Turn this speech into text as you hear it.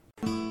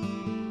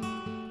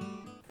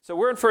So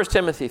we're in 1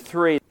 Timothy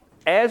 3.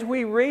 As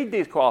we read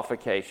these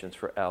qualifications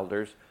for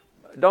elders,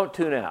 don't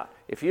tune out.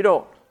 If you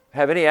don't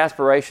have any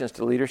aspirations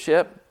to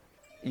leadership,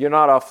 you're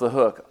not off the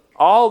hook.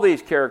 All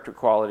these character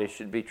qualities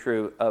should be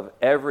true of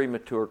every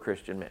mature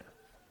Christian man.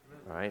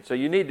 All right? So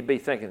you need to be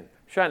thinking,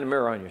 shine the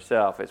mirror on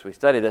yourself as we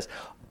study this.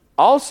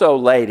 Also,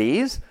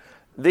 ladies,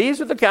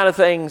 these are the kind of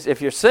things,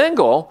 if you're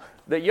single,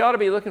 that you ought to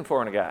be looking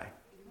for in a guy.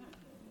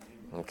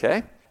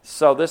 Okay?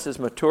 So this is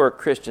mature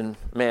Christian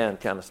man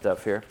kind of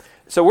stuff here.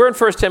 So we're in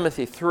 1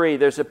 Timothy 3.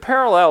 There's a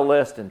parallel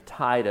list in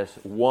Titus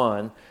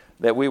 1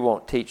 that we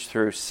won't teach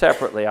through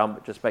separately. I'll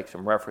just make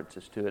some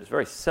references to it. It's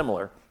very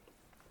similar.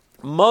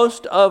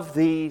 Most of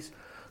these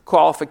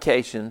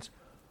qualifications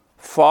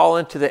fall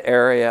into the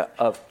area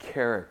of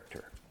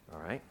character.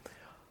 All right?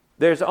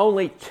 There's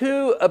only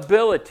 2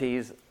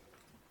 abilities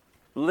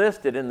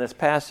listed in this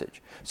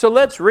passage. So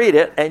let's read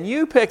it, and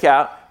you pick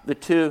out the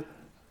 2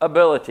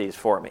 abilities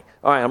for me.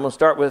 All right, I'm going to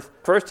start with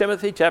 1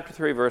 Timothy chapter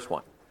 3, verse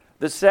 1.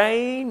 The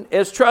saying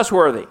is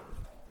trustworthy.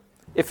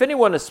 If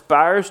anyone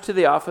aspires to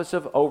the office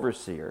of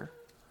overseer,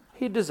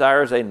 he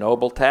desires a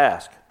noble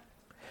task.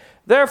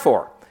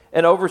 Therefore,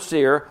 an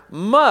overseer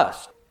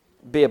must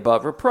be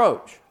above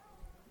reproach,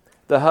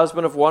 the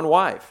husband of one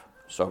wife,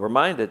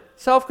 sober-minded,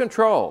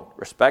 self-controlled,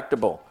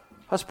 respectable,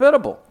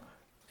 hospitable,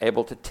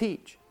 able to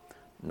teach,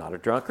 not a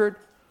drunkard,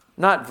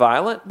 not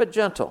violent, but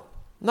gentle,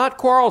 not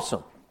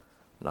quarrelsome,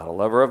 not a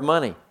lover of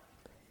money.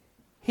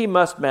 He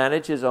must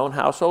manage his own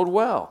household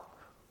well,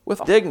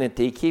 with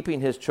dignity,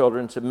 keeping his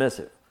children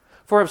submissive.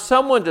 For if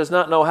someone does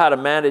not know how to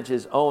manage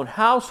his own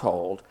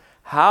household,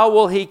 how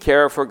will he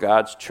care for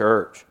God's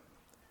church?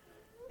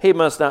 He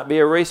must not be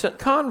a recent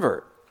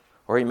convert,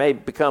 or he may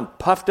become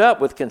puffed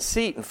up with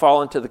conceit and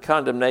fall into the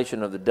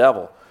condemnation of the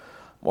devil.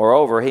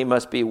 Moreover, he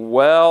must be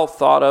well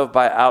thought of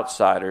by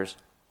outsiders,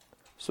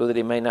 so that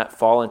he may not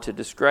fall into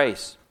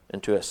disgrace,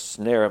 into a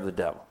snare of the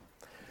devil.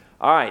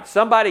 All right,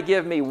 somebody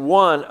give me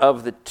one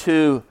of the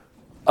 2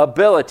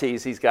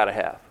 abilities he's got to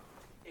have.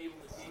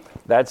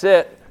 That's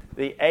it.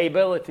 The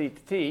ability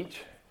to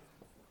teach.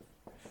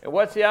 And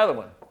what's the other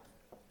one?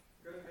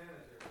 Good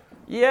manager.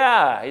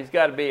 Yeah, he's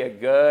got to be a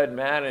good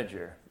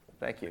manager.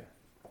 Thank you.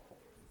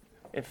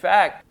 In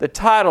fact, the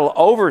title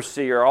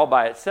overseer all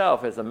by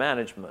itself is a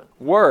management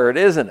word,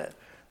 isn't it?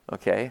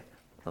 Okay,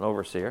 an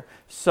overseer.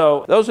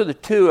 So those are the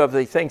 2 of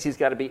the things he's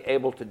got to be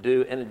able to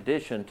do in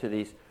addition to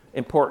these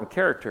important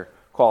character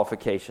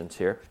qualifications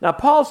here. Now,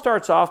 Paul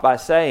starts off by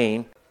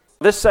saying,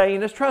 this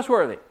saying is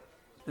trustworthy.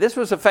 This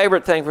was a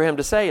favorite thing for him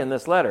to say in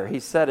this letter.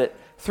 He said it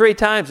 3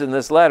 times in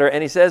this letter,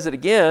 and he says it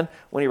again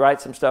when he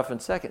writes some stuff in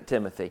 2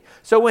 Timothy.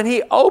 So when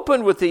he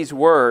opened with these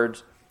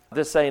words,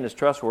 this saying is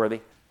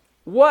trustworthy,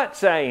 what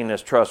saying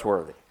is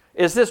trustworthy?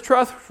 Is this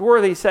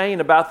trustworthy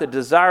saying about the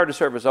desire to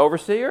serve as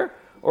overseer,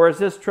 or is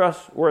this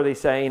trustworthy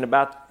saying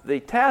about the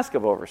task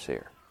of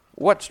overseer?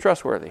 What's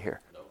trustworthy here?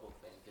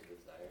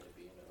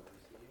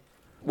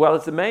 Well,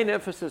 is the main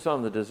emphasis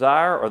on the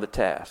desire or the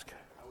task?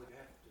 I would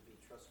have to be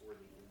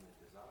trustworthy in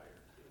the desire.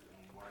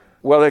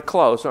 Well, they're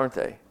close, aren't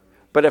they?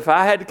 But if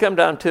I had to come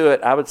down to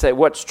it, I would say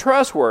what's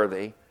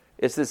trustworthy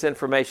is this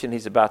information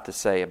he's about to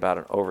say about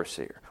an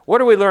overseer. What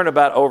do we learn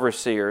about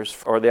overseers,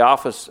 or the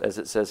office, as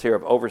it says here,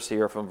 of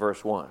overseer from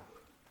verse 1?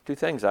 2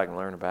 things I can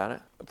learn about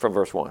it from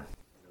verse 1.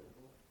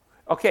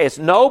 Okay, it's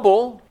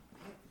noble.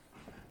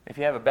 If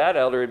you have a bad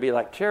elder, it'd be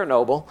like chair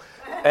noble.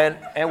 And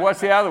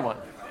what's the other one?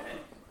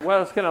 Well,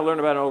 let's kind of learn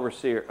about an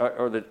overseer,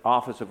 or the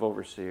office of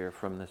overseer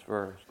from this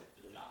verse.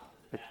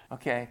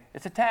 Okay,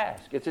 it's a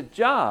task. It's a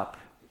job.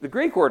 The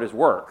Greek word is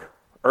work,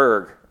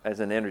 erg, as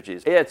in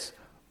energies. It's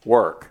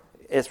work.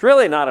 It's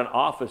really not an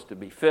office to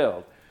be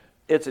filled.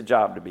 It's a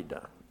job to be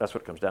done. That's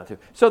what it comes down to.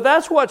 So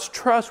that's what's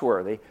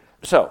trustworthy.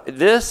 So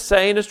this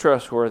saying is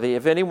trustworthy.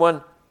 If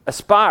anyone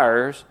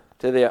aspires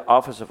to the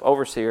office of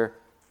overseer,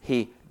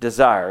 he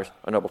desires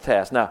a noble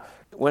task. Now,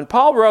 when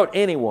Paul wrote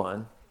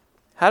anyone,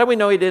 how do we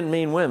know he didn't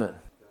mean women?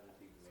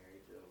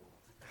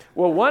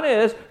 Well, one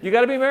is, you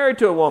got to be married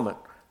to a woman.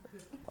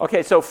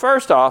 Okay, so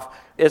first off,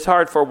 it's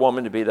hard for a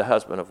woman to be the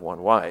husband of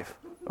one wife.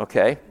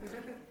 Okay?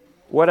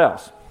 What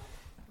else?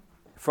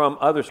 From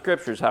other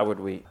scriptures, how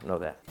would we know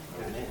that?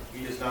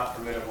 He does not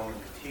permit a woman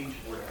to teach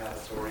or to have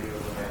authority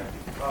over a man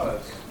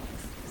because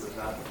it was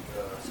not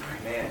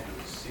the man who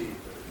was deceived,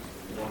 but it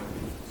was the woman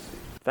who was deceived.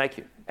 Thank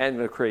you. And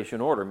the creation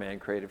order, man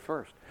created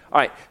first. All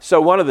right, so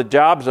one of the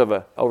jobs of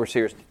an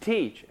overseer is to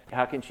teach.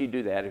 How can she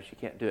do that if she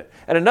can't do it?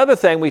 And another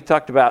thing we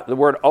talked about, the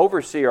word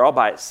overseer all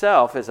by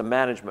itself is a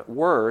management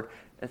word.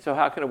 And so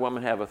how can a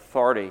woman have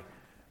authority?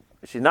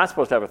 She's not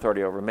supposed to have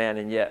authority over a man,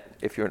 and yet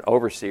if you're an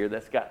overseer,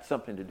 that's got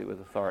something to do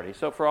with authority.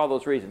 So for all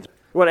those reasons,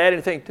 you want to add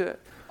anything to it?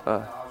 No, I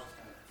was just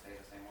going to say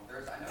the same one.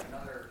 There's, I know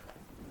another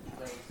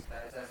place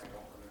that it says, I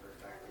don't remember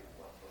exactly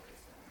what book it's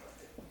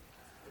in,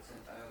 but it's in,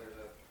 I know there's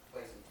a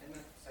place in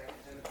 2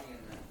 Timothy,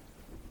 and then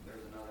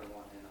there's another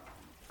one in...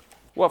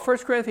 Well, 1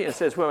 Corinthians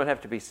says women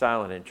have to be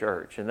silent in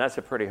church, and that's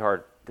a pretty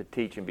hard to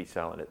teach and be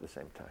silent at the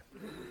same time.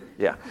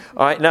 Yeah.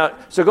 All right, now,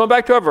 so going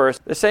back to our verse,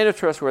 the saying is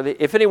trustworthy.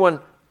 If anyone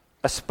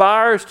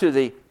aspires to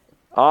the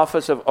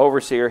office of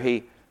overseer,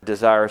 he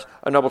desires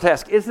a noble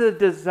task. Is the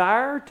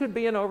desire to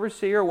be an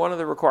overseer one of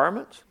the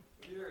requirements?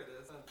 Here it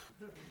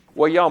is.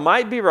 Well, y'all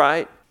might be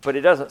right, but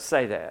it doesn't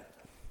say that.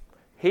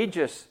 He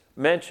just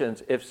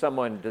mentions if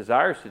someone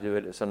desires to do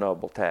it, it's a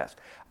noble task.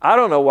 I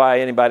don't know why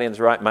anybody in his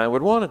right mind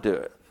would want to do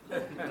it.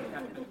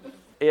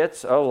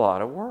 It's a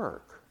lot of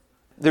work.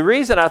 The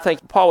reason I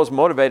think Paul was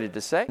motivated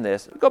to say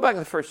this, go back in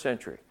the first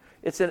century.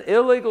 It's an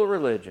illegal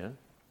religion.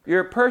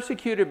 You're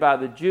persecuted by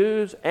the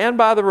Jews and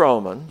by the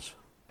Romans.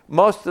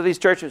 Most of these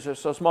churches are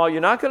so small,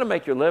 you're not going to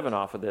make your living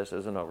off of this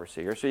as an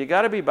overseer. So you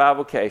got to be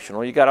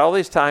bivocational. You got all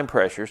these time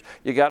pressures.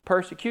 You got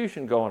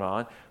persecution going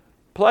on.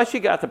 Plus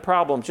you got the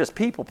problems, just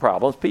people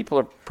problems. People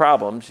are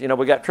problems. You know,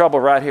 we got trouble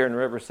right here in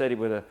River City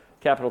with a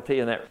capital T,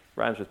 and that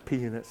rhymes with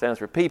P, and that stands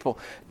for people.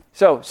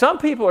 So some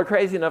people are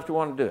crazy enough to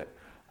want to do it.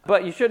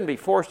 But you shouldn't be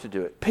forced to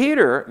do it.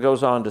 Peter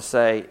goes on to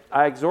say,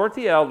 I exhort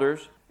the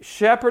elders,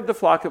 shepherd the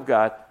flock of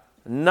God,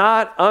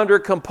 not under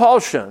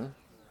compulsion,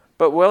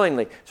 but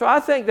willingly. So I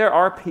think there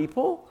are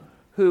people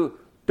who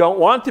don't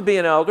want to be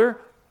an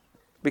elder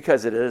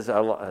because it is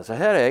a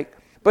headache,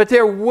 but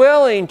they're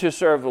willing to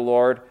serve the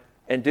Lord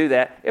and do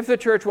that if the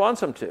church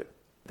wants them to.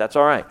 That's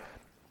all right.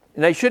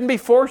 And they shouldn't be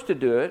forced to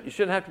do it. You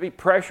shouldn't have to be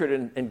pressured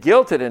and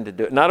guilted into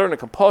do it, not under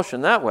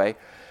compulsion that way.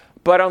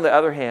 But on the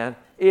other hand,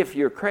 if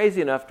you're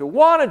crazy enough to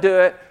want to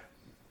do it,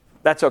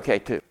 that's okay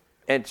too.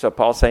 And so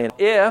Paul's saying,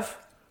 if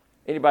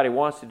anybody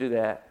wants to do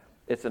that,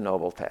 it's a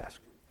noble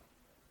task.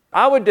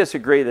 I would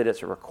disagree that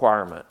it's a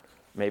requirement.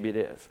 Maybe it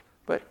is,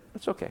 but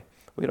it's okay.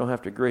 We don't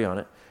have to agree on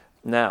it.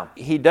 Now,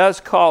 he does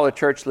call a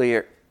church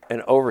leader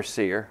an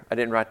overseer. I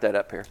didn't write that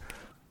up here.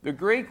 The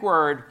Greek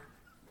word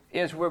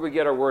is where we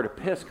get our word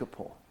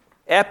episcopal.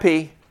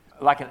 Epi,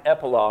 like an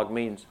epilogue,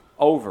 means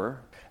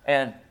over,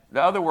 and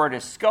the other word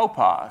is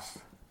skopos.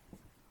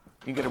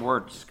 You get a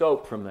word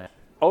scope from that.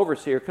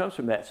 Overseer comes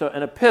from that. So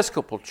an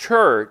Episcopal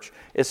church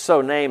is so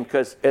named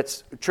because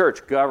it's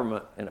church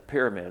government in a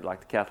pyramid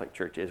like the Catholic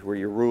Church is, where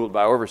you're ruled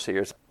by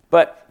overseers.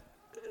 But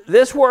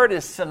this word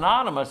is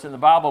synonymous in the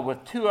Bible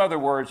with two other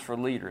words for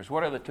leaders.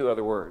 What are the two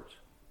other words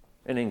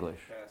in English?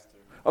 Pastor.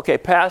 Okay,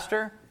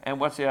 pastor, and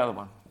what's the other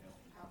one?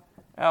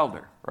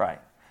 Elder,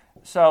 right.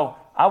 So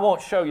I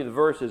won't show you the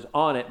verses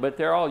on it, but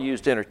they're all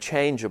used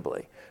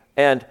interchangeably.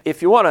 And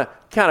if you want to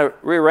kind of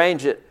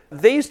rearrange it,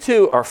 these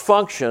two are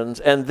functions,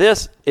 and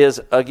this is,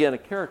 again, a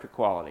character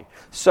quality.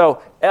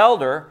 So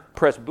elder,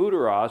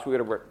 presbyteros, we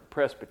got a word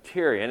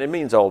Presbyterian. It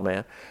means old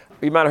man.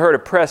 You might have heard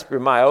of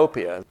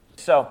presbymyopia.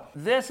 So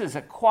this is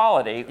a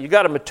quality. You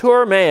got a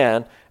mature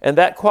man, and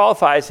that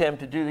qualifies him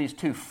to do these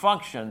two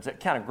functions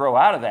that kind of grow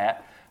out of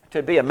that,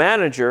 to be a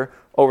manager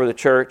over the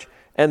church.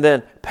 And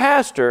then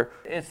pastor,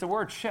 it's the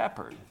word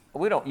shepherd.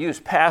 We don't use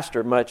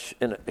pastor much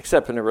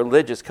except in a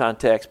religious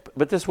context,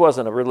 but this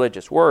wasn't a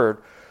religious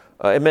word.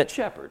 It meant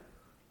shepherd.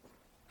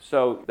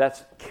 So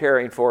that's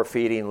caring for,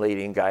 feeding,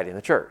 leading, guiding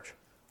the church.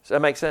 Does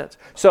that make sense?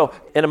 So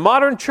in a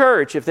modern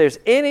church, if there's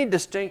any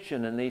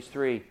distinction in these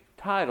three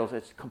titles,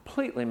 it's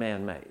completely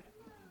man-made.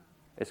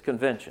 It's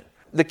convention.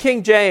 The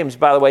King James,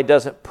 by the way,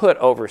 doesn't put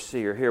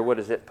overseer here. What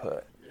does it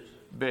put?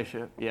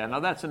 Bishop. Yeah, now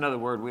that's another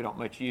word we don't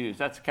much use.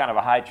 That's kind of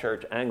a high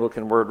church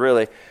Anglican word,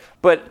 really.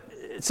 But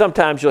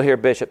sometimes you'll hear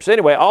bishop. So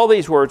anyway, all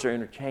these words are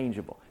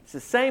interchangeable. It's the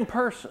same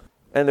person,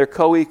 and they're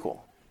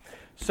co-equal.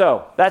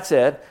 So that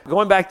said,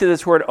 going back to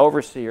this word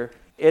overseer,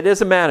 it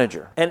is a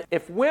manager. And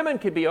if women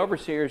could be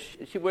overseers,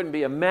 she wouldn't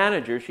be a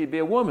manager, she'd be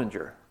a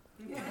womanger.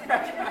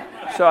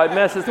 So it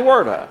messes the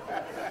word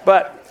up.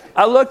 But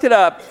I looked it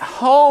up.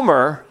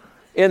 Homer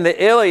in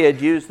the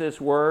Iliad used this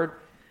word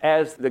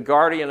as the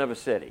guardian of a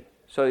city.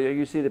 So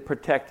you see the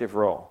protective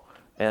role.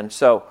 And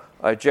so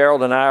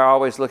Gerald and I are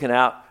always looking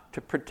out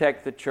to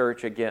protect the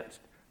church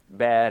against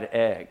bad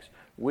eggs.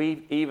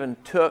 We even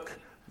took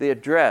the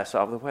address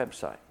off the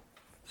website.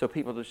 So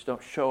people just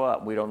don't show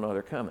up. We don't know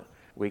they're coming.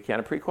 We kind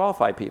of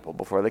pre-qualify people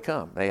before they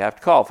come. They have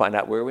to call, find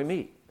out where we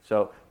meet.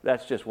 So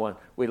that's just one.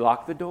 We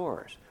lock the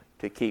doors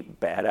to keep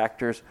bad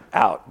actors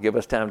out, give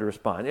us time to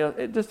respond. You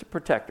know, just to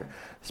protect her,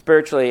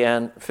 spiritually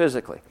and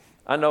physically.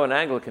 I know an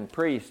Anglican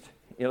priest,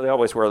 you know, they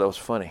always wear those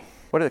funny,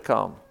 what do they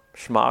call them?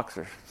 Schmucks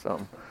or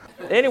something.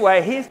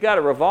 Anyway, he's got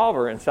a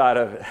revolver inside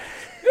of it.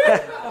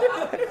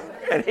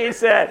 And he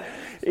said,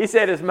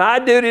 it's my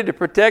duty to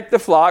protect the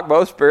flock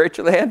both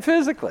spiritually and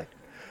physically.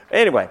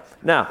 Anyway,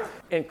 now,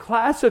 in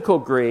classical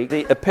Greek,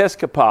 the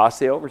episkopos,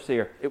 the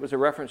overseer, it was a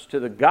reference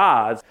to the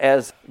gods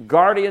as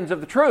guardians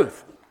of the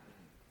truth.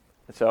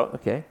 So,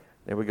 okay,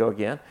 there we go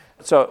again.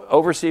 So,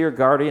 overseer,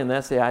 guardian,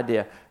 that's the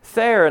idea.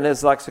 Thayer, in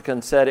his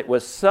lexicon, said it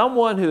was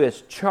someone who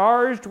is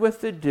charged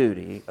with the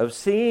duty of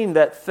seeing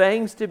that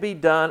things to be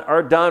done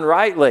are done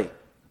rightly.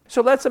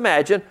 So, let's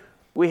imagine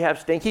we have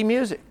stinky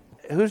music.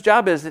 Whose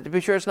job is it to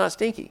be sure it's not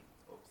stinky?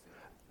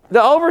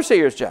 The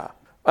overseer's job.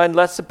 And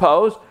let's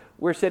suppose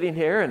we're sitting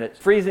here and it's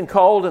freezing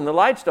cold and the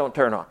lights don't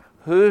turn on.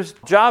 Whose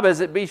job is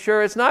it to be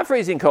sure it's not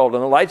freezing cold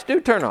and the lights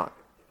do turn on?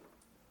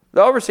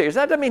 The overseer's.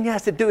 That doesn't mean he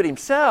has to do it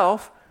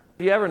himself.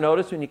 Do you ever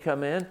notice when you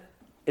come in,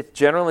 it's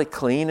generally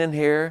clean in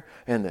here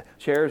and the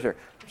chairs are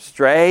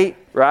straight,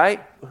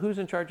 right? Who's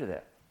in charge of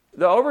that?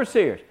 The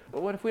overseers.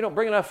 But what if we don't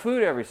bring enough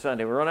food every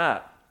Sunday? We run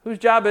out. Whose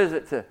job is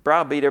it to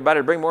browbeat everybody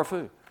to bring more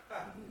food?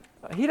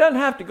 He doesn't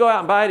have to go out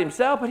and buy it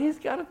himself, but he's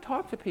got to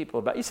talk to people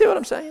about it. You see what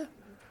I'm saying?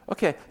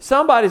 Okay,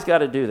 somebody's got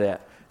to do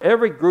that.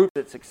 Every group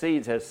that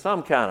succeeds has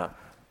some kind of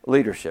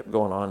leadership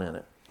going on in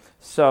it.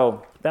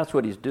 So that's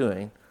what he's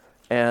doing.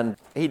 And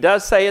he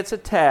does say it's a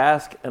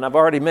task, and I've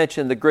already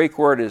mentioned the Greek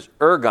word is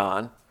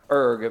ergon,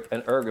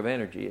 an erg of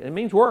energy. It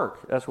means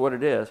work. That's what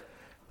it is.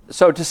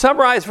 So to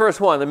summarize verse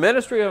 1, the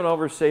ministry of an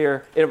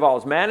overseer, it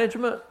involves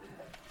management.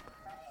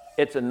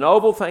 It's a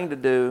noble thing to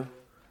do,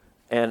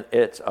 and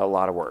it's a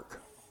lot of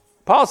work.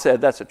 Paul said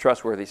that's a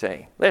trustworthy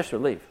saying. Lester,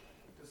 leave.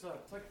 Does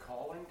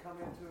calling come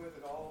into it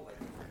at all?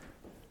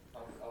 I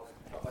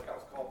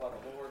was called by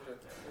the Lord.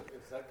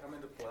 Does that come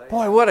into play?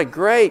 Boy, what a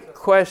great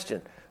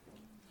question.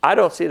 I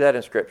don't see that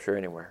in Scripture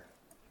anywhere.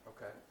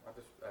 Okay, I'm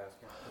just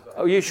asking.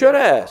 Oh, you should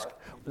ask.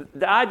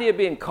 The idea of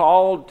being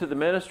called to the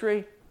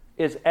ministry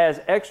is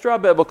as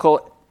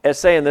extra-biblical as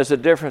saying there's a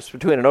difference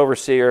between an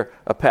overseer,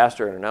 a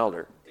pastor, and an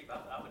elder.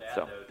 I would add,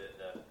 though,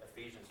 that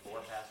the Ephesians 4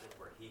 passage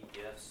where he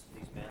gifts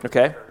these men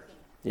Okay. to the church,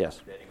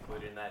 Yes. that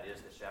included in that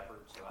is the shepherd.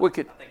 So We I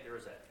could- think there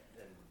is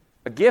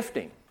A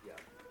gifting. yeah,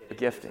 A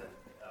gifting.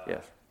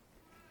 Yes.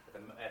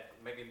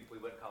 Maybe we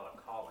wouldn't call it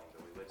calling,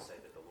 but we would say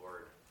that the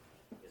Lord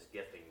is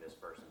gifting this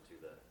person to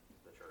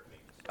the church.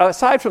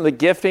 Aside from the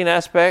gifting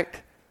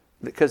aspect,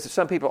 because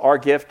some people are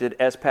gifted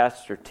as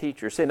pastors or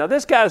teachers, say, now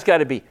this guy's got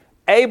to be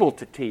able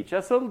to teach.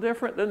 That's a little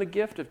different than the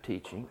gift of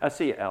teaching. I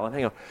see you, Alan.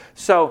 Hang on.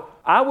 So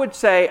I would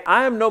say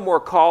I am no more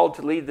called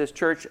to lead this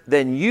church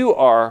than you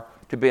are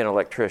to be an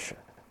electrician.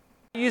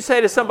 You say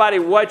to somebody,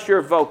 what's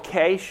your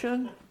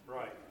vocation?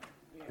 Right.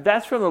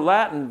 That's from the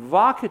Latin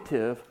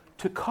vocative,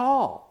 to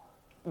call.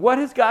 What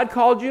has God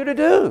called you to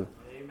do?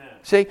 Amen.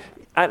 See,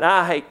 and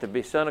I hate to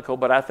be cynical,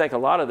 but I think a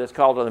lot of this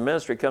call to the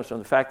ministry comes from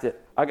the fact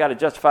that I got to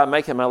justify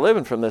making my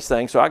living from this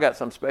thing, so I got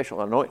some special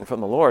anointing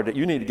from the Lord that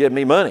you need to give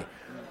me money.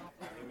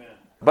 Amen.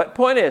 But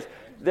point is,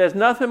 there's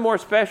nothing more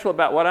special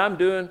about what I'm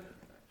doing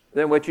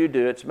than what you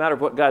do. It's a matter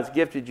of what God's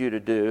gifted you to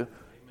do.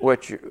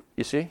 What you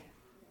see?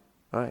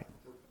 All right.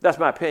 That's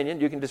my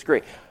opinion. You can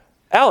disagree.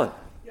 Alan.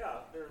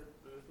 Yeah, there's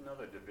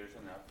another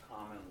division that's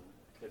common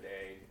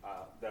today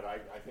that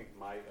I think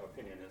my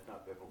opinion is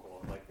not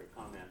biblical. I'd like to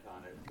comment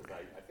on it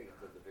because I think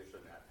it's a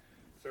division that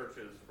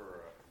searches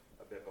for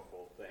a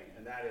biblical thing,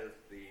 and that is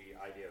the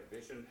idea of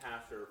vision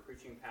pastor,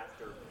 preaching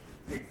pastor,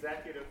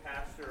 executive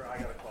pastor.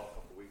 I got a call a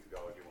couple weeks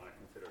ago if you want to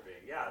consider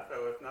being. Yeah,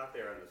 so it's not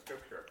there in the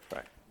scripture.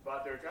 Right.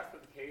 But their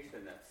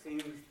justification that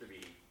seems to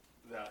be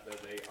that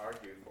they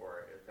argue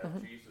for is that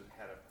Jesus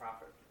had a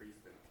prophet,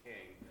 priest, and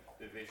king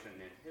division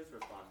in his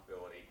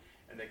responsibility,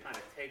 and they kind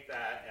of take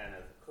that and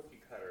as a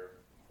cookie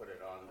cutter put it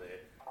on the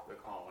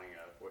calling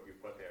of what you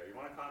put there. You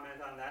want to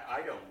comment on that?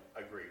 I don't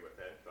agree with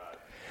it,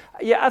 but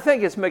Yeah, I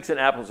think it's mixing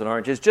apples and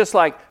oranges, just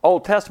like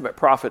Old Testament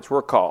prophets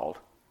were called.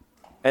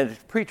 And the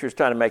preacher's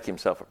trying to make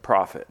himself a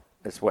prophet.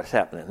 That's what's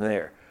happening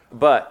there.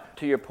 But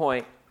to your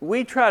point,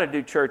 we try to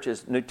do church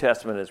as New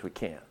Testament as we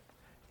can.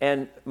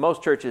 And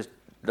most churches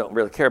don't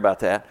really care about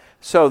that.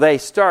 So they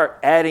start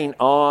adding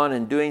on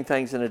and doing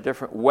things in a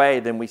different way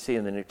than we see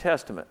in the New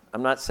Testament.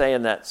 I'm not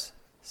saying that's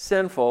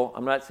sinful.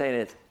 I'm not saying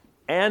it's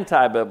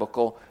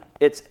anti-biblical.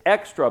 It's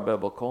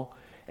extra-biblical.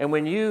 And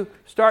when you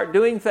start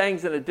doing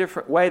things in a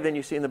different way than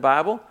you see in the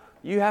Bible,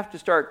 you have to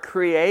start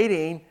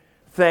creating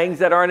things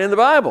that aren't in the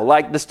Bible,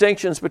 like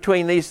distinctions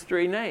between these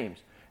three names.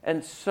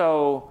 And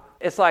so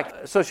it's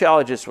like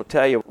sociologists will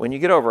tell you, when you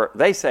get over,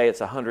 they say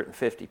it's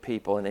 150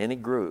 people in any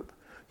group.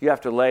 You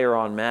have to layer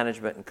on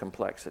management and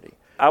complexity.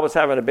 I was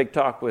having a big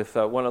talk with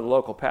one of the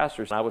local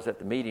pastors. I was at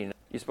the meeting.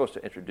 You're supposed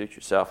to introduce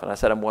yourself. And I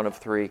said, I'm one of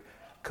three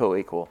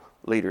co-equal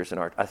leaders in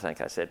our, I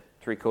think I said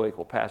 3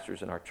 co-equal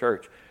pastors in our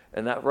church.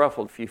 And that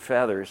ruffled a few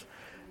feathers.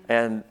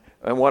 And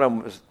one of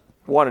them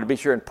wanted to be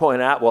sure and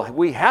point out, well,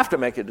 we have to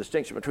make a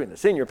distinction between the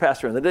senior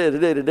pastor and the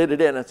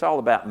da-da-da-da-da-da. And it's all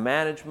about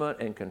management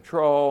and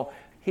control.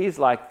 He's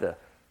like the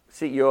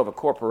CEO of a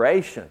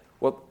corporation.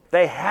 Well,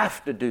 they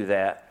have to do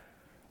that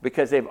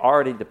because they've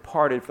already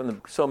departed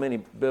from so many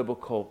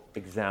biblical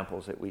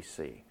examples that we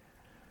see.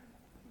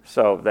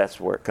 So that's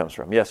where it comes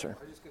from. Yes, sir.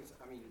 I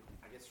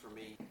guess for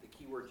me, the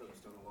key word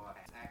focused on a lot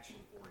is action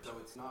oriented. So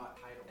it's not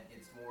title.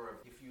 It's more of,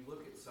 if you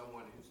look at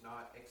someone who's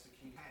not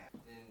executing,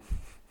 then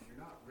you're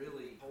not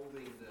really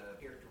holding the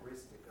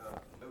characteristic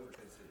of the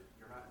overseer.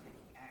 You're not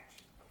taking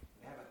action.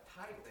 You have a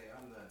title. Say,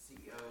 I'm the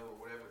CEO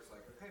or whatever. It's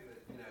like, okay, but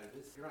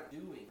you're not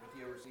doing what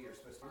the overseer is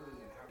supposed to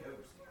do, and how the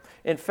overseer.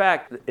 In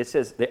fact, it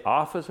says the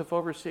office of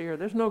overseer.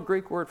 There's no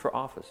Greek word for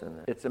office in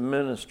there. It's a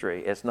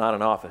ministry. It's not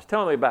an office.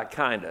 Tell me about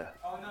kinda.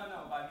 Oh,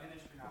 no, by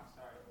ministry, no,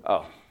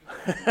 sorry. Oh.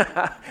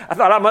 I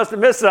thought I must have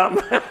missed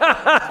something.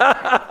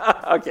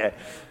 Okay.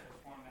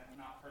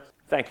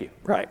 Thank you.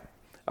 Right.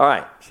 All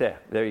right. So,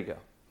 there you go.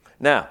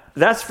 Now,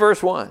 that's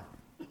verse 1.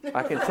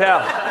 I can tell.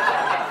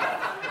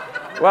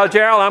 Well,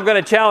 Gerald, I'm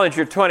going to challenge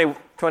your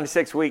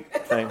 26-week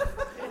thing.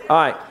 All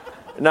right.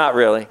 Not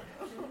really.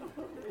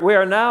 We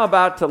are now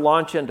about to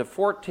launch into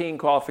 14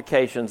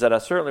 qualifications that I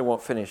certainly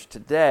won't finish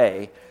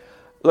today.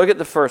 Look at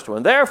the first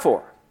one.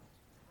 Therefore,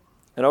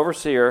 an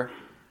overseer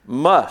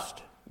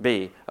must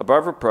be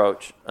above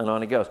reproach, and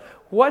on he goes.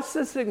 What's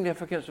the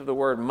significance of the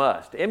word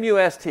must?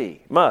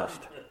 M-U-S-T,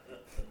 must.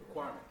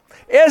 Requirement.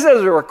 It is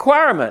a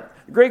requirement.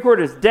 The Greek word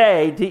is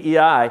dei,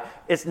 D-E-I.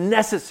 It's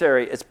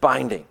necessary. It's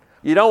binding.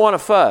 You don't want to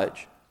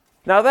fudge.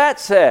 Now that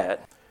said,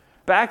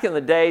 back in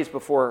the days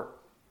before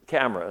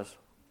cameras,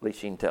 Lee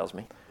Sheen tells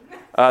me,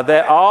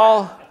 that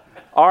all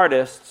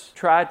artists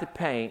tried to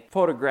paint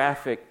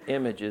photographic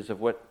images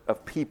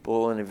of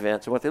people and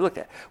events and what they looked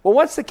at. Well,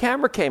 once the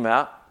camera came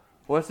out,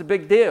 what's the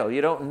big deal?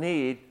 You don't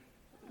need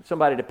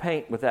somebody to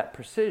paint with that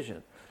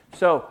precision.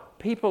 So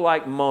people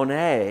like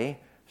Monet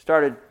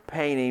started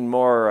painting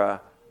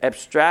more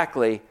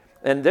abstractly.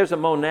 And there's a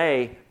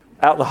Monet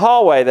out in the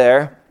hallway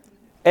there,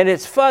 and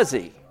it's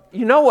fuzzy.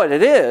 You know what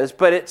it is,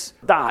 but it's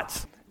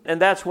dots. And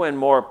that's when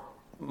more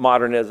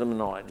modernism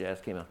and all that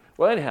jazz came out.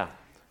 Well, anyhow,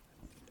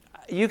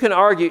 you can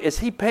argue, is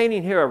he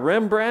painting here a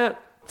Rembrandt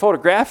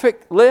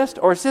photographic list,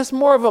 or is this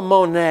more of a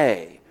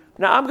Monet?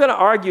 Now, I'm going to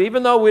argue,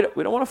 even though we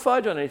don't want to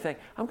fudge on anything,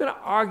 I'm going to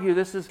argue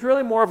this is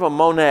really more of a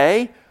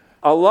Monet.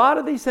 A lot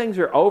of these things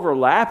are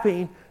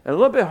overlapping and a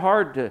little bit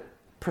hard to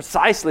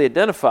precisely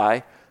identify.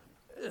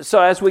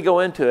 So as we go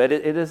into it,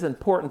 it is an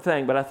important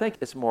thing, but I think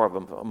it's more of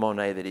a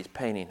Monet that he's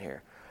painting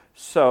here.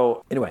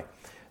 So anyway,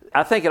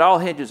 I think it all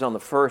hinges on the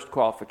first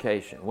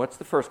qualification. What's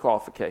the first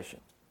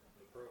qualification?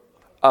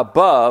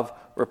 Above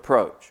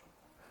reproach.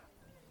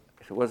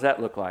 So what does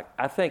that look like?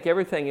 I think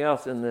everything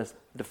else in this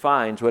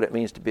defines what it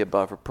means to be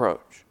above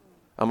reproach.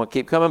 I'm going to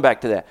keep coming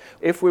back to that.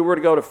 If we were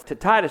to go to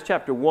Titus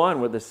chapter 1,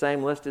 where the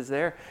same list is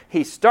there,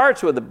 he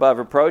starts with above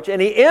reproach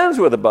and he ends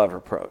with above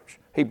reproach.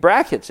 He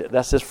brackets it.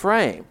 That's his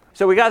frame.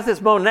 So we got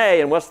this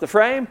Monet, and what's the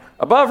frame?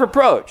 Above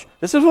reproach.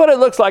 This is what it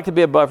looks like to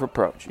be above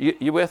reproach.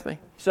 You with me?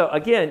 So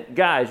again,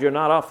 guys, you're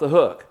not off the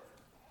hook.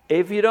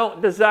 If you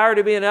don't desire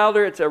to be an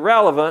elder, it's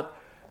irrelevant.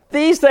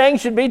 These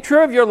things should be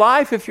true of your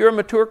life if you're a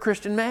mature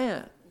Christian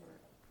man.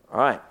 All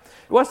right.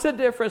 What's the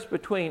difference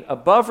between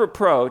above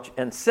reproach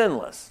and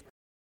sinless?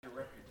 These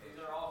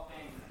are all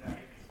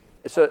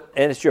things.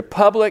 And it's your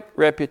public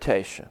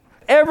reputation.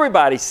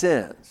 Everybody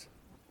sins.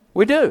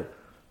 We do.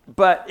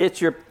 But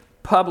it's your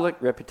public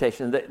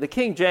reputation. The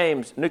King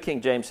James, New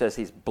King James says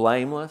he's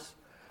blameless.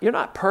 You're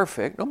not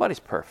perfect.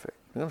 Nobody's perfect.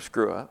 You're going to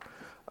screw up.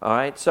 All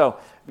right. So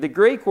the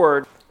Greek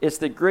word, it's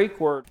the Greek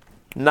word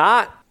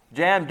not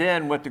jammed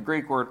in with the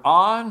Greek word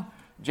on,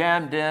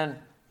 jammed in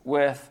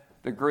with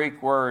the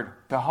Greek word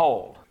to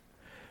hold.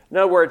 In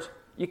other words,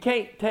 you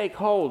can't take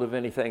hold of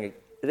anything.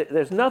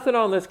 There's nothing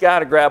on this guy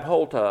to grab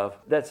hold of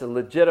that's a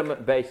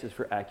legitimate basis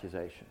for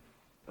accusation.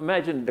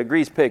 Imagine the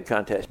grease pig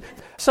contest.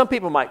 Some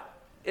people might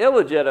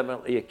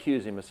illegitimately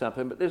accuse him of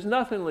something, but there's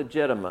nothing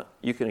legitimate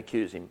you can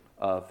accuse him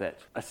of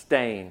that's a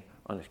stain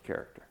on his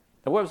character.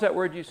 And what was that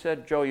word you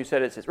said, Joel? You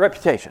said it's his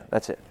reputation.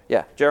 That's it.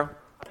 Yeah, Gerald?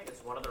 I think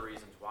it's one of the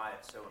reasons why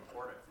it's so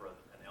important for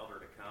an elder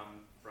to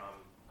come from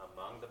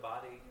among the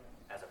body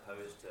as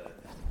opposed to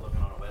looking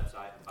on a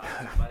website and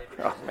finding somebody.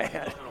 Because if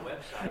you look on a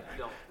website,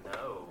 you don't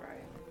know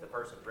the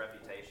person's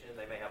reputation.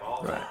 They may have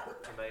all the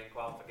resume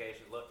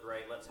qualifications, look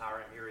great, let's hire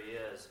him, here he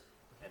is.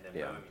 And then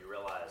boom, you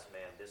realize,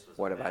 man, this was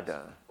what a have I mess.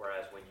 done?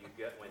 Whereas when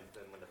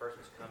the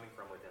person's coming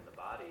from within the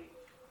body,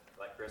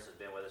 like Chris has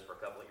been with us for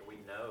a couple of years, we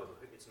know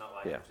it's not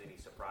like there's any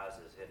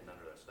surprises hidden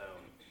under the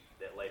stone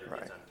that later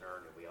gets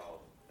unturned and we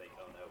all think,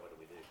 oh no, what do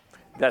we do?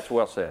 That's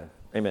well said.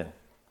 Amen.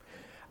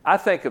 I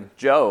think of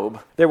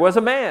Job. There was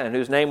a man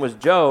whose name was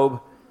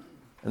Job,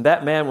 and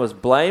that man was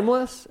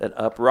blameless and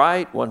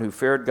upright, one who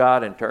feared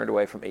God and turned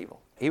away from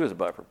evil. He was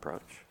above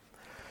reproach.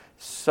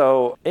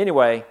 So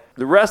anyway,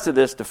 the rest of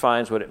this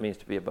defines what it means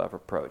to be above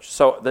reproach.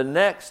 So the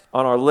next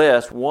on our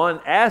list,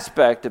 one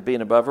aspect of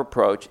being above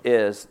reproach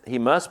is he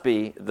must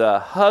be the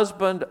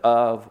husband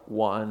of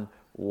one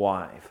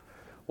wife.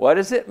 What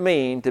does it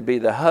mean to be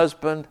the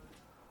husband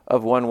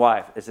of one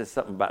wife? Is this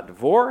something about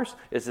divorce?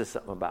 Is this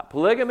something about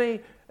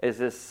polygamy? Is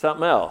this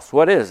something else?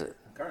 What is it?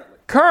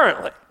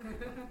 Currently,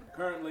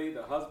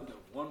 the husband of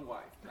one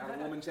wife. Not a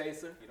woman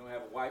chaser. You don't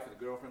have a wife and a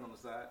girlfriend on the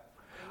side.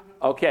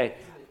 Okay.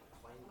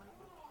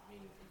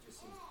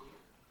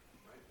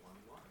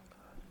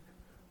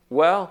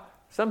 Well,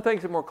 some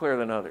things are more clear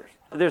than others.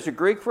 There's a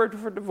Greek word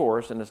for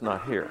divorce, and it's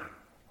not here.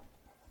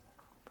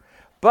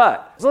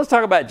 But so let's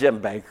talk about Jim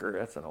Baker.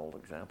 That's an old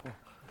example.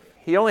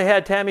 He only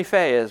had Tammy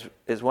Faye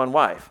as one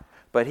wife,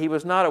 but he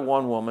was not a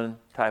one-woman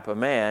type of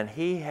man.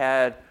 He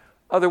had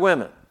other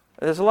women.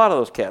 There's a lot of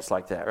those cats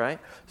like that, right?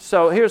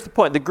 So here's the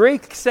point. The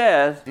Greek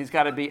says he's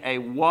got to be a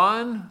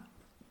one-woman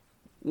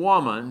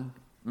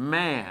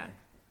man.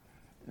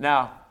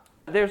 Now,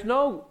 there's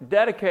no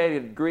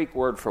dedicated Greek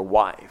word for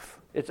wife.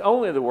 It's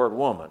only the word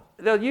woman.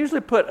 They'll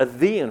usually put a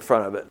 "the" in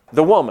front of it.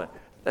 The woman.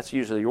 That's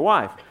usually your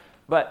wife.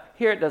 But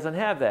here it doesn't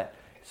have that.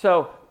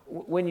 So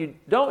when you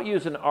don't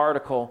use an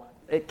article,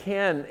 it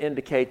can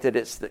indicate that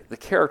it's the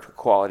character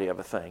quality of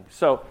a thing.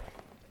 So,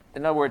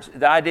 in other words,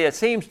 the idea, it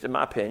seems, in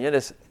my opinion,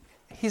 is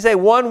he's a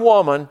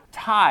one-woman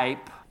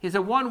type. He's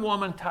a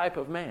one-woman type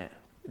of man.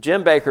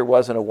 Jim Baker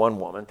wasn't a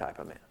one-woman type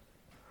of man.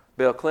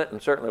 Bill Clinton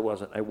certainly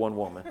wasn't a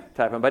one-woman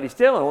type of, but he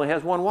still only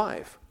has one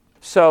wife.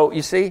 So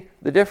you see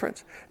the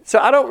difference. So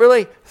I don't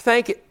really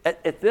think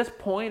at this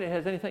point it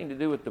has anything to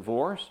do with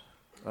divorce.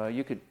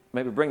 You could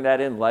maybe bring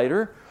that in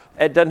later.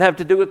 It doesn't have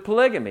to do with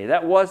polygamy.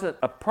 That wasn't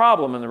a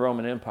problem in the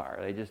Roman Empire.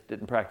 They just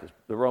didn't practice.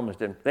 The Romans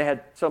didn't. They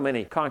had so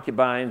many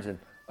concubines and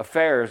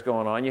affairs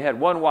going on. You had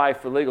one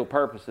wife for legal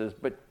purposes,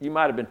 but you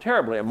might have been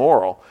terribly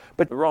immoral.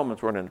 But the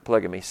Romans weren't into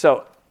polygamy.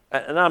 So,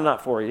 and I'm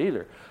not for it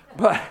either.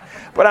 But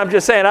I'm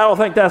just saying I don't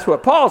think that's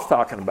what Paul's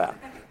talking about.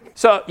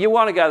 So you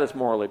want a guy that's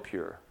morally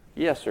pure.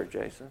 Yes, sir,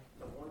 Jason.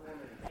 The one-woman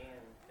man,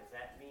 does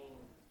that mean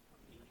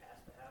he has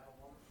to have a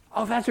woman?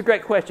 Oh, that's a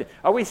great question.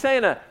 Are we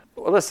saying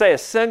let's say a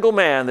single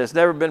man that's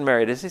never been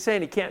married, is he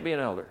saying he can't be an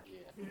elder?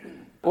 Yeah.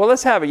 Well,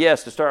 let's have a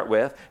yes to start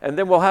with, and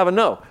then we'll have a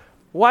no.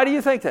 Why do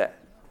you think that?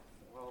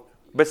 Well,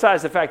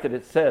 Besides the fact that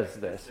it says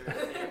this. there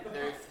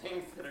are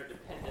things that are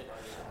dependent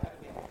on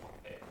your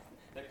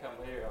that come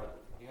later on.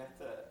 You have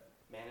to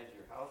manage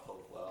your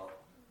household well.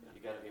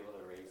 You got to be able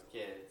to raise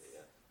kids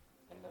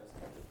and those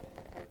kinds of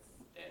things.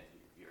 And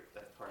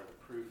that's part of the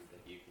proof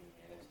that you can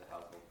manage the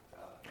household.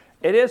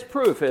 It is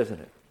proof, isn't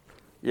it?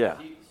 Yeah.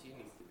 She needs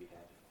to be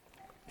happy.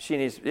 She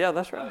needs, yeah,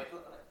 that's right.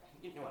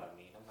 You know what I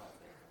mean. I'm not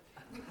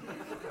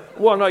saying.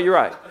 Well, no, you're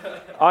right.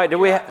 All right, do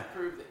we have to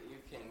prove that you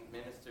can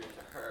minister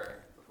to her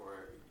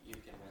before you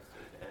can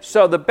minister to her.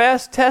 So the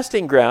best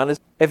testing ground is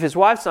if his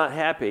wife's not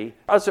happy,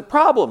 there's a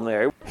problem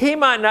there. He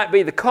might not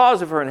be the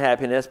cause of her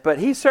unhappiness, but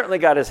he's certainly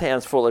got his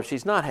hands full if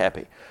she's not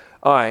happy.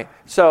 All right,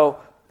 so,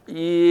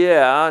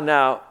 yeah,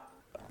 now,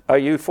 are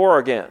you for or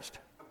against?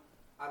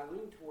 I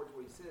lean towards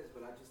what he says,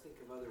 but I just think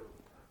of other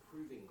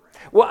proving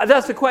grounds. Well,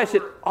 that's the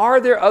question. Are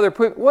there other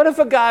proof? What if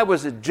a guy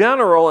was a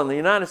general in the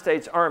United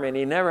States Army and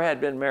he never had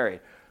been married?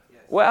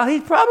 Yes. Well,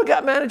 he's probably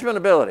got management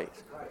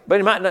abilities, but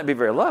he might not be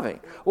very loving.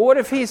 Well, what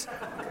if he's...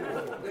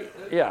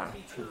 Yeah.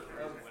 Teacher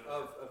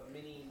of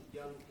many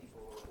young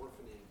people or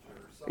orphanage or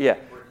something Yeah.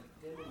 where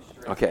he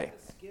demonstrates Okay.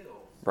 the skills.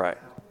 Right.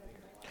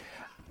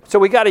 So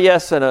we got a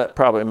yes and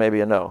probably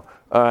maybe a no.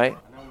 All right.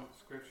 I know in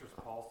scriptures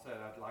Paul said,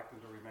 I'd like them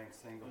to remain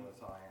single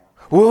as I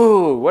am.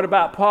 Woo! What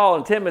about Paul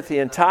and Timothy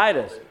and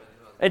Titus?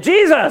 And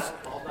Jesus!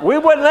 We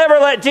would never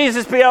let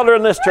Jesus be elder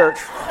in this church.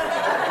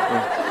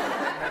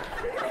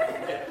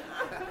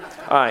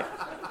 All right.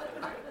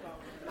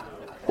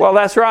 Well,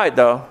 that's right,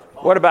 though.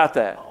 What about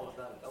that?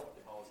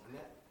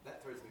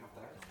 That throws me off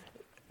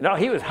there. No,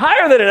 he was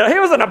higher than it. He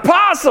was an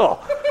apostle.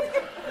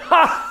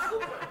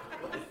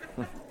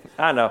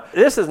 I know.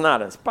 This is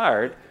not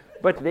inspired,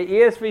 but the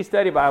ESV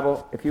Study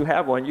Bible, if you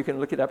have one, you can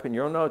look it up in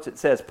your notes. It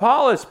says,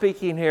 Paul is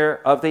speaking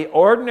here of the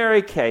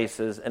ordinary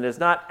cases and is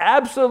not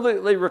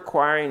absolutely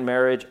requiring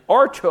marriage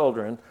or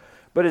children,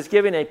 but is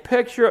giving a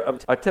picture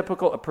of a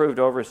typical approved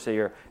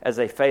overseer as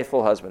a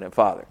faithful husband and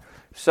father.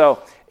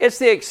 So it's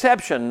the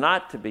exception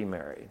not to be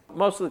married.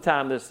 Most of the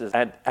time this is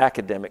an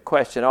academic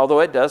question,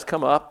 although it does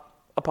come up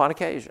upon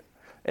occasion.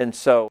 And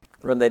so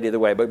run that either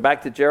way. But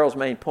back to Gerald's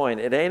main point,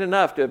 it ain't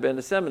enough to have been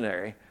to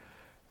seminary.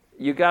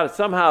 You got to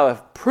somehow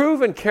have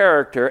proven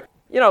character.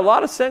 You know, a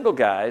lot of single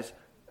guys,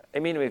 I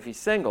mean, if he's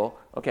single,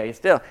 okay,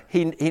 still,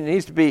 he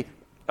needs to be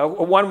a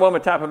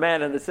one-woman type of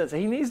man in the sense that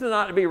he needs to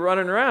not be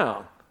running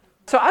around.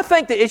 So I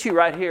think the issue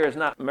right here is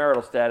not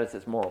marital status,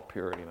 it's moral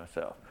purity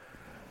myself.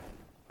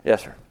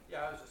 Yes, sir.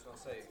 Yeah, I was just going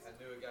to say, I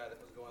knew a guy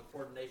that was going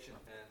for ordination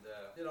and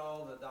did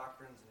all the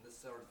doctrines and this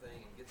sort of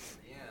thing and gets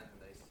to the end and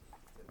they said,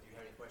 do you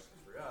have any questions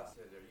for us?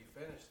 I said, are you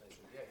finished? They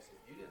said, yeah. He said,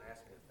 you didn't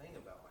ask me a thing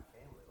about my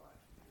family life.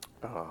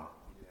 Oh.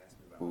 You didn't ask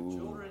me about my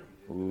children.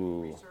 You didn't do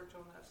any research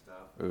on that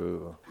stuff.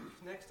 Ooh.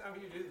 Next time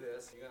you do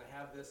this, you're going to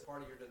have this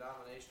part of your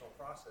denominational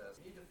process.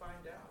 You need to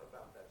find out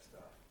about that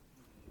stuff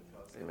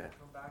because it will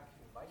come back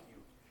and bite you.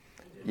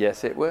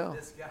 Yes, it will.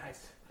 This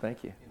guy's,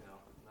 Thank you.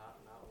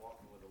 not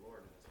walking with the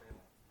Lord and his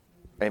family.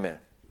 Amen.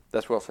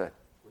 That's well said.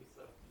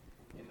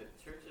 In the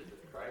churches of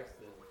Christ,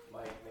 and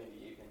Mike, maybe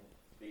you can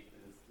speak to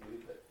this too,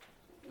 but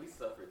we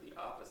suffered the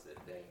opposite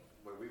thing,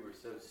 where we were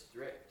so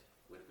strict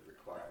with the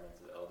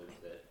requirements of elders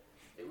that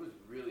it was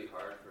really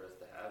hard for us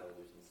to have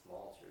elders in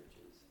small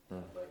churches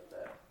like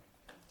that.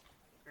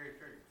 Very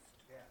true.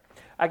 Yeah.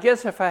 I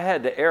guess if I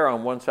had to err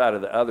on one side or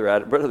the other,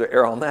 I'd rather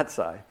err on that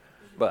side.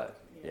 But,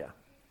 yeah.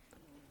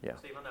 Yeah.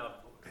 Stephen, though,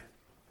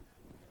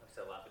 I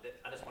said a lot, but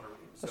I just want to.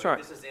 That's right.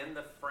 This is in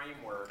the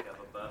framework of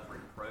above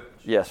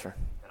reproach. Yes, sir.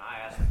 And I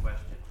asked the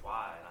question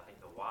why, and I think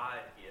the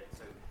why is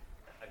so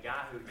a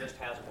guy who just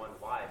has one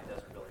wife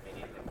doesn't really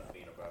mean anything about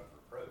being above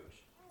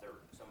reproach. There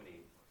are so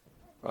many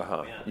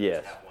men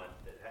Yes. that have one.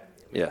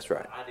 Yes,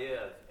 right. The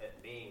idea of it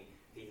being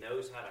he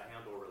knows how to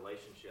handle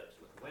relationships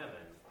with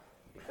women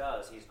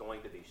because he's going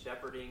to be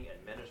shepherding and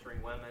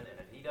ministering women, and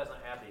if he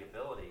doesn't have the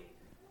ability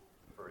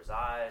for his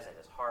eyes and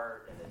his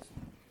heart and his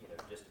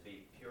just to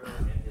be pure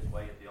in his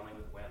way of dealing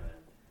with women,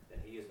 then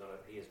he is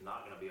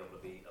not going to be able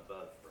to be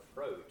above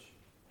reproach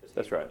because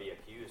he's going to be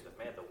accused of,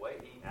 man, the way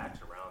he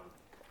acts around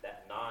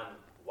that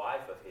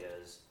non-wife of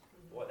his,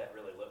 boy, that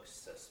really looks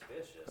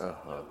suspicious. I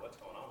don't know what's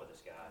going on with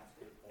this guy.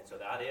 And so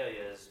the idea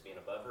is being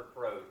above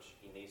reproach,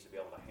 he needs to be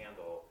able to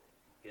handle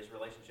his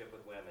relationship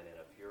with women in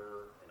a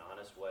pure and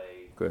honest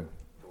way. Good.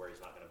 To where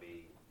he's not going to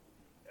be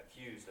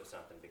accused of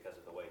something because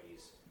of the way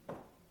he's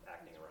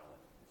acting around them.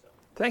 So.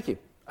 Thank you.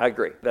 I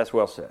agree. That's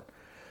well said.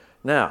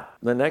 Now,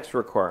 the next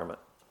requirement,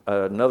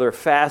 another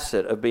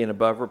facet of being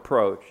above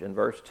reproach in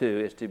verse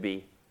 2 is to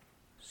be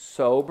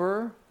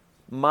sober-minded.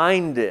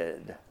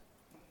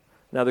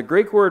 Now, the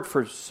Greek word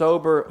for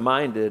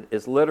sober-minded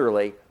is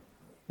literally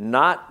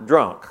not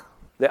drunk.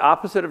 The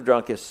opposite of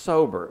drunk is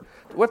sober.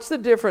 What's the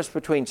difference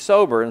between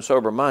sober and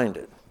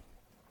sober-minded?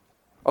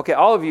 Okay,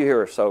 all of you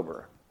here are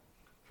sober,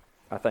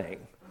 I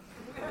think.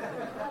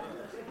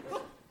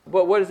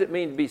 But what does it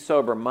mean to be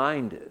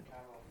sober-minded?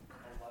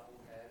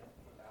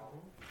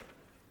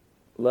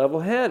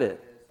 Level-headed.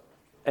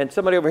 And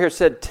somebody over here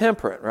said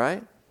temperate,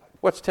 right?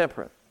 What's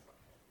temperate?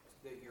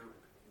 That you're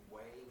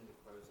weighing the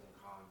pros and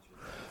cons.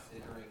 You're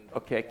considering.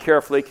 Okay,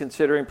 carefully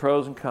considering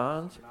pros and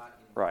cons. You're not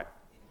Right.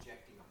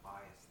 injecting a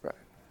bias. Right.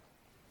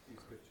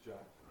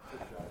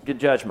 Good Good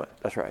judgment.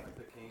 That's right.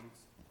 The kings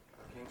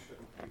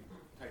shouldn't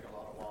take a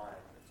lot of wine.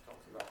 It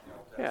talks about the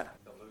Old Yeah.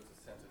 Testament. They'll lose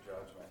a sense of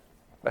judgment.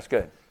 That's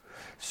good.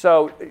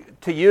 So,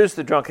 to use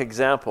the drunk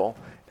example,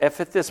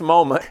 if at this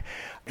moment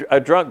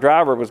a drunk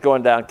driver was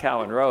going down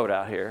Cowan Road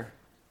out here,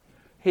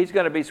 he's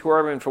going to be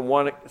swerving from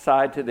one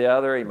side to the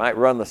other. He might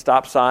run the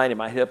stop sign. He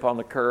might hit up on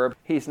the curb.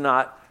 He's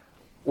not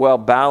well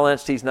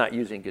balanced. He's not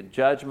using good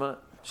judgment.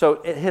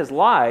 So, his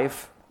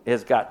life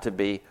has got to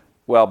be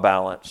well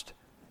balanced,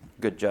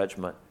 good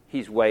judgment.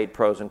 He's weighed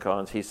pros and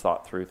cons. He's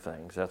thought through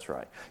things. That's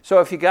right.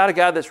 So, if you got a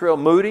guy that's real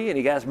moody and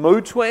he has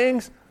mood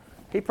swings,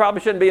 he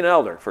probably shouldn't be an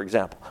elder, for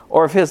example.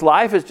 Or if his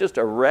life is just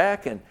a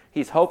wreck and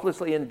he's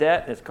hopelessly in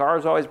debt and his car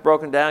is always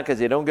broken down because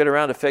he don't get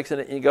around to fixing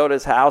it, and you go to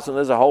his house and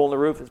there's a hole in the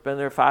roof that's been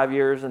there 5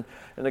 years and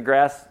the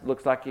grass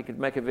looks like you could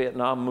make a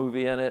Vietnam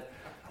movie in it.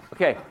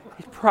 Okay,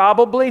 he's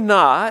probably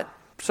not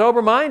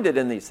sober-minded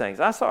in these things.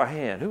 I saw a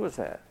hand. Who was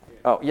that?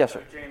 Oh, yes,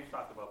 sir. James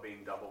talked about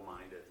being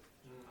double-minded.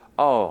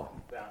 Oh,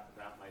 That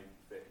might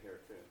fit here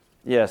too.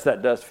 yes,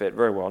 that does fit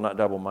very well, not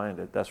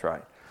double-minded. That's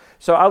right.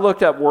 So I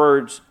looked up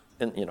words,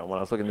 and when I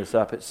was looking this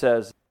up, it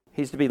says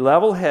he's to be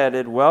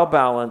level-headed,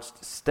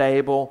 well-balanced,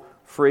 stable,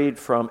 freed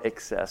from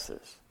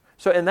excesses.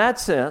 So in that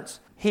sense,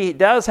 he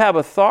does have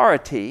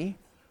authority,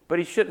 but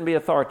he shouldn't be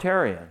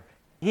authoritarian.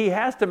 He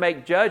has to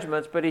make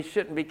judgments, but he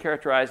shouldn't be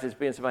characterized as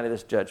being somebody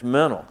that's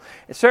judgmental.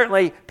 And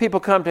certainly, people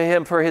come to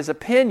him for his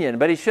opinion,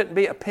 but he shouldn't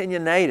be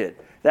opinionated.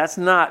 That's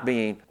not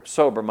being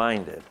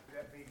sober-minded.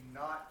 That be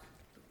not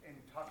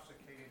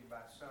intoxicated by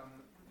some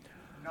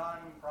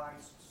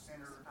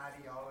non-Christ-centered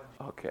ideology.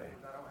 Okay.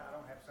 I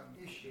don't have some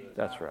issue.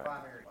 That's right.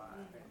 Primary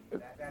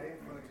life. That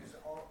influences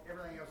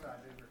everything else I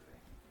do or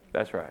think.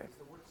 That's right.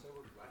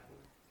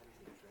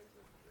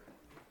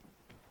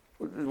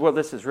 Well,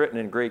 this is written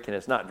in Greek, and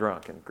it's not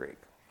drunk in Greek.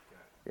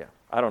 Yeah.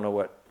 I don't know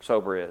what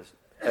sober is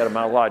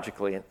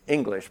etymologically in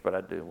English, but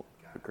I do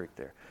the Greek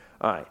there.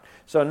 All right.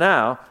 So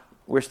now,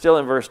 we're still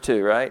in verse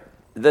 2, right?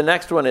 The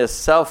next one is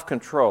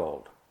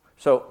self-controlled.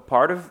 So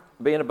part of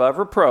being above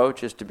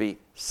reproach is to be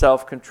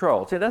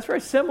self-controlled. See, that's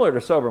very similar to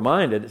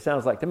sober-minded, it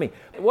sounds like to me.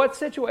 What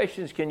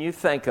situations can you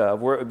think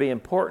of where it would be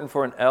important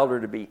for an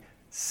elder to be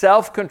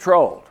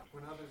self-controlled?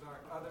 When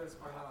others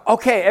are not.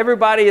 Okay,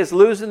 everybody is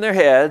losing their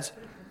heads.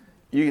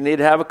 You need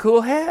to have a cool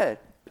head.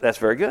 That's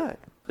very good.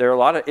 There are a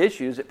lot of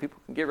issues that people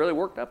can get really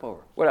worked up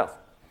over. What else?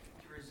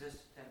 To resist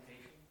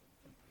temptation.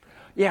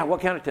 Yeah, what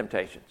kind of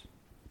temptations?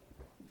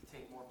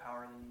 Take more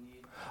power than you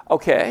need.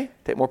 Okay,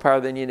 take more power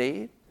than you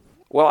need.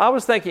 Well, I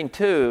was thinking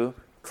too,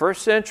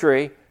 first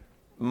century,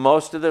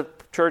 most of the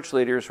church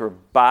leaders were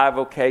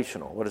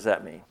bi-vocational. What does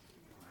that mean?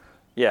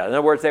 Yeah, in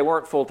other words, they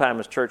weren't full-time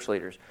as church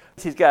leaders.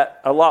 He's got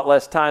a lot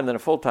less time than a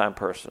full-time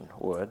person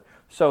would.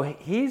 So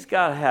he's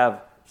got to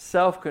have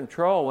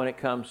self-control when it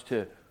comes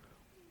to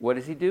what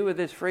does he do with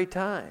his free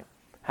time?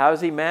 How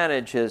does he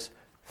manage his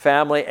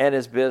family and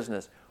his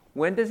business?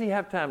 When does he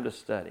have time to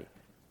study?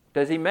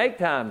 Does he make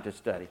time to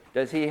study?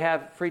 Does he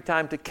have free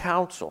time to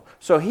counsel?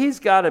 So he's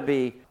got to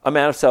be a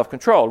man of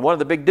self-control. One of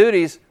the big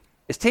duties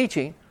is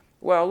teaching.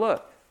 Well,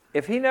 look,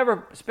 if he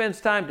never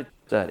spends time to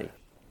study,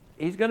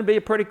 he's going to be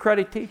a pretty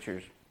cruddy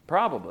teacher,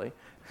 probably.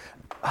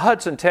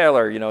 Hudson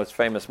Taylor, is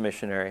famous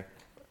missionary.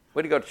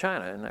 Where'd he go to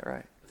China? Isn't that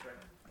right? That's right.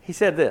 He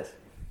said this.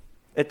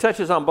 It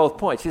touches on both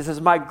points. He says,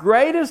 my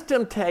greatest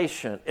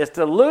temptation is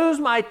to lose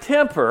my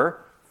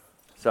temper,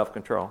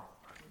 self-control.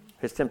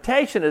 His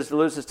temptation is to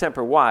lose his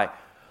temper. Why?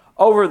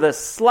 Over the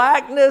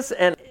slackness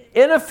and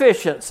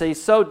inefficiency,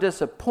 so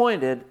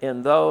disappointed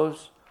in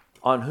those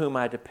on whom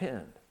I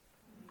depend.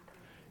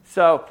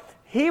 So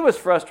he was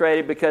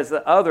frustrated because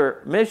the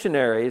other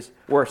missionaries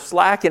were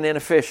slack and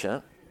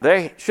inefficient.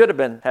 They should have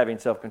been having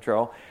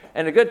self-control.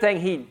 And the good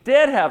thing, he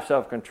did have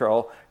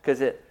self-control because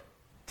it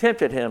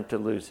tempted him to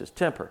lose his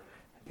temper.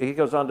 He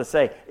goes on to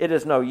say, it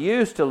is no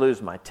use to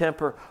lose my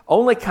temper,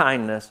 only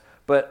kindness,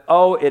 but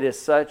oh, it is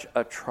such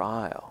a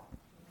trial.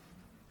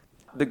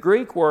 The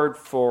Greek word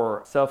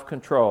for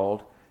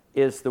self-controlled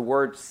is the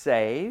word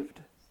saved,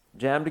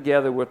 jammed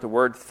together with the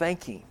word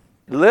thinking.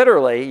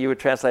 Literally, you would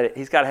translate it,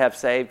 he's got to have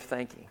saved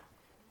thinking.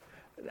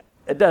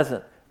 It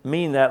doesn't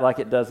mean that like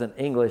it does in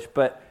English,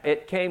 but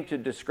it came to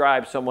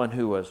describe someone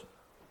who was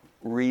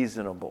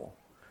reasonable,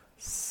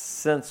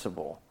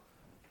 sensible,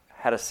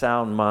 had a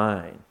sound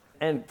mind,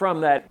 and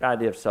from that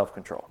idea of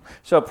self-control.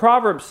 So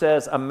Proverbs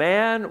says, a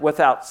man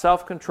without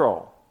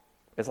self-control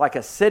is like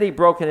a city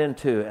broken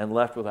into and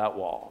left without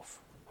walls.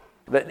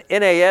 The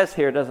NAS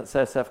here doesn't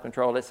say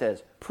self-control, it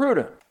says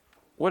prudent.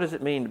 What does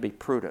it mean to be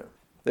prudent?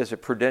 There's a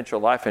Prudential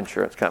life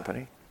insurance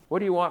company. What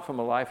do you want from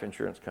a life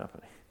insurance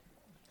company?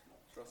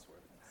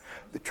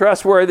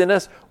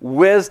 Trustworthiness,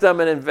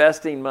 wisdom in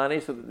investing money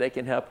so that they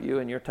can help you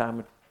in your time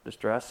of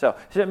distress. So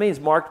it means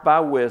marked by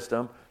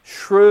wisdom,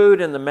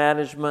 shrewd in the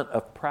management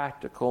of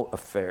practical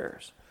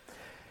affairs.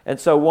 And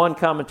so one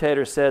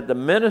commentator said, the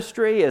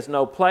ministry is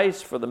no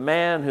place for the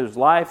man whose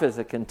life is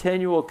a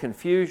continual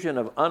confusion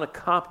of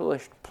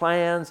unaccomplished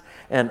plans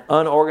and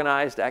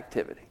unorganized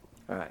activity.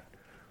 All right,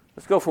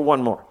 let's go for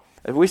one more.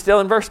 Are we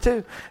still in verse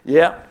 2?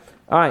 Yeah.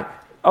 All right.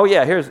 Oh,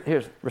 yeah,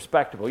 here's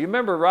respectable. You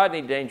remember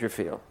Rodney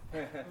Dangerfield?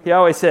 He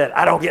always said,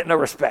 I don't get no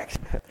respect.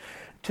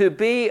 To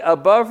be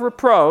above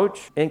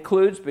reproach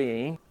includes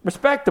being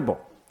respectable.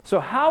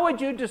 So how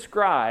would you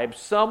describe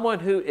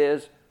someone who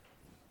is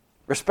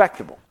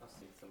respectable?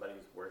 Somebody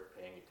who's worth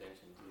paying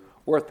attention to.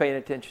 Worth paying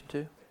attention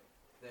to?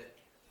 That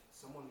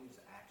someone whose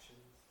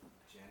actions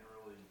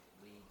generally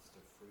leads to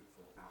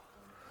fruitful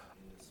outcomes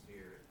in the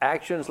spirit.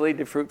 Actions lead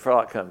to fruitful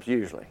outcomes,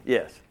 usually.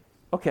 Yes.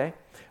 Okay.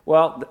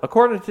 Well,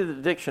 according to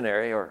the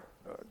dictionary, or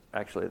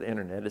actually the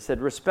internet, it said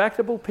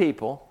respectable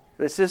people,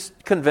 this is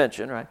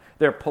convention, right?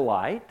 They're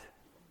polite,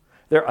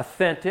 they're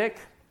authentic,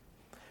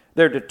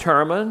 they're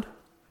determined,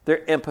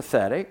 they're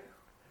empathetic,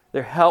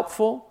 they're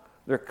helpful,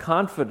 they're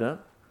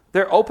confident,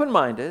 they're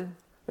open-minded,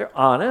 they're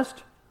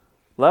honest,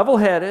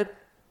 level-headed,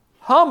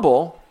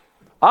 humble,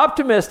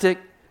 optimistic,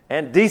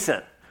 and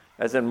decent,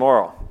 as in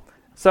moral.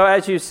 So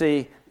as you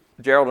see,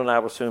 Gerald and I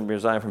will soon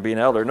resign from being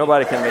elder.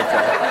 Nobody can meet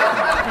that.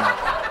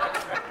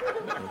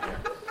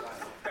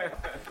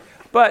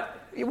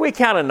 But we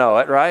kind of know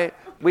it, right?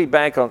 We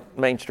bank on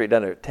Main Street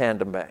down there at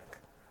Tandem Bank.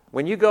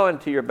 When you go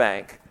into your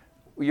bank,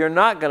 you're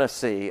not going to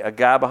see a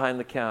guy behind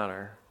the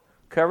counter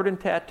covered in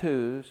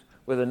tattoos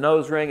with a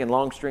nose ring and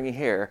long stringy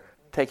hair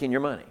taking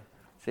your money.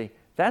 See,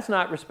 that's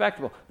not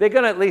respectable. They're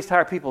going to at least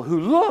hire people who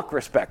look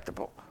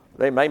respectable.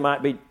 They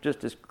might be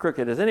just as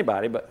crooked as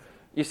anybody, but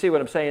you see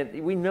what I'm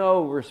saying? We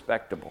know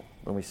respectable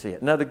when we see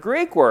it. Now, the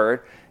Greek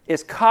word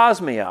is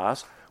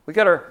kosmios. We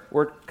got our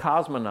word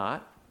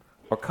cosmonaut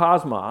or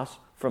cosmos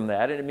from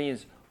that, and it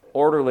means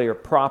orderly or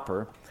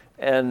proper.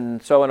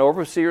 And so an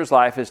overseer's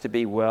life is to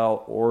be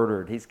well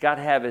ordered. He's got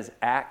to have his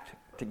act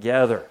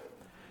together.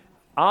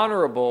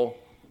 Honorable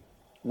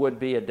would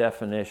be a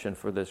definition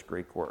for this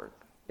Greek word.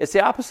 It's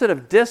the opposite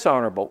of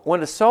dishonorable.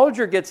 When a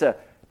soldier gets a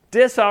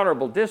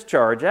dishonorable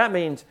discharge, that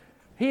means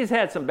he's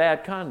had some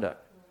bad conduct.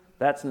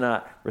 That's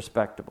not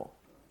respectable.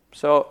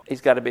 So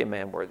he's got to be a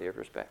man worthy of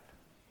respect.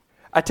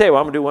 I tell you what,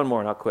 I'm going to do one more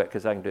and I'll quit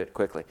because I can do it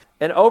quickly.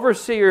 An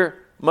overseer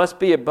must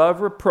be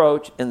above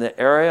reproach in the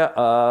area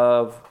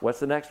of, what's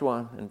the next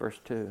one in verse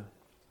 2?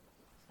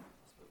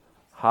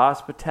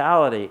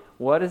 Hospitality.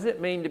 What does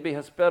it mean to be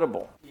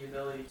hospitable? The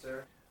ability to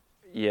serve.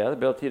 Yeah, the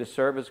ability to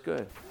serve is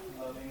good.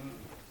 Loving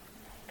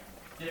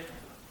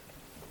different.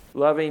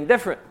 Loving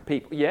different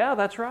people. Yeah,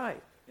 that's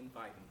right.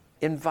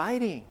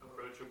 Inviting.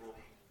 Approachable.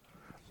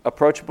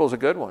 Approachable is a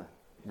good one.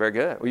 Very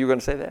good. Were you going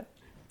to say that?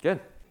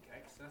 Good.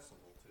 Accessible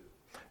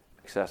too.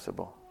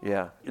 Accessible,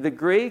 yeah. The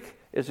Greek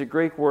is the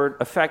Greek word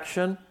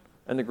affection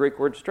and the Greek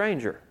word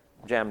stranger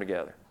jammed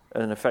together.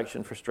 An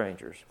affection for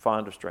strangers,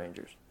 fond of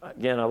strangers.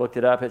 Again, I looked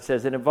it up. It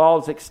says it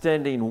involves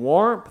extending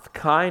warmth,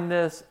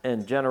 kindness,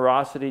 and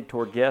generosity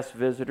toward guests,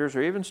 visitors,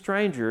 or even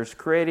strangers,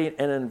 creating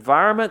an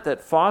environment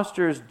that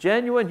fosters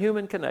genuine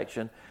human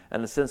connection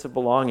and a sense of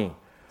belonging.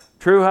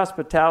 True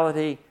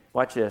hospitality,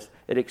 watch this,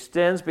 it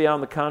extends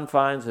beyond the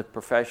confines of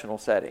professional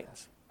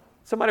settings.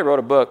 Somebody wrote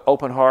a book,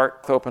 Open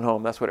Heart, Open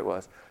Home, that's what it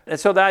was. And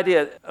so the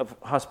idea of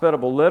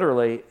hospitable,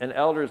 literally, an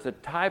elder is the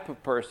type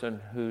of person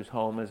whose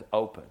home is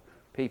open.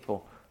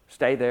 People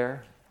stay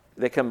there.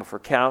 They come for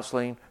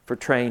counseling, for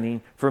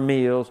training, for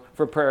meals,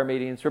 for prayer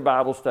meetings, for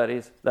Bible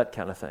studies, that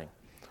kind of thing.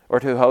 Or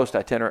to host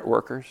itinerant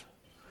workers.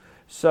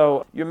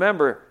 So you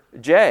remember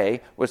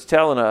Jay was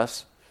telling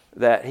us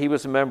that he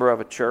was a member of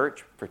a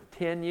church for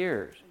 10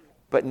 years,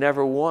 but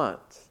never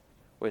once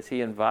was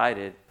he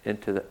invited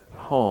into the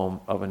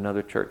home of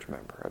another church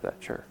member of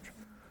that church.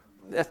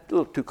 That's a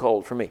little too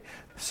cold for me.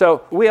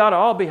 So we ought to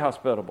all be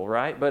hospitable,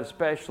 right? But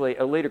especially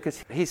a leader,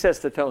 because he sets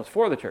the tones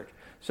for the church.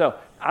 So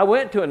I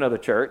went to another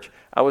church.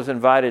 I was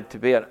invited to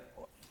be on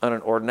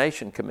an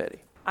ordination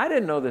committee. I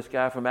didn't know this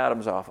guy from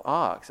Adams off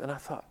Ox, and I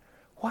thought,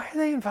 why are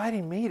they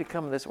inviting me to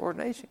come to this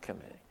ordination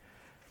committee?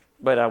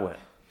 But I went.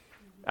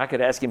 I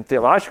could ask him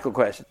theological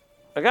questions.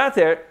 I got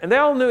there, and they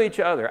all knew each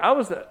other. I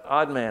was the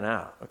odd man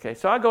out. Okay,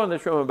 so I go in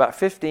this room, about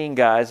 15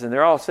 guys, and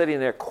they're all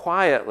sitting there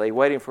quietly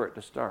waiting for it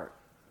to start.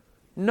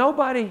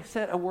 Nobody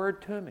said a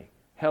word to me.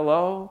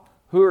 Hello?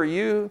 Who are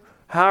you?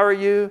 How are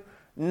you?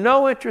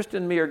 No interest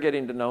in me or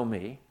getting to know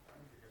me.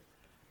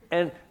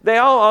 And they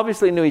all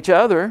obviously knew each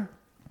other.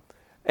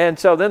 And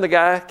so then the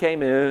guy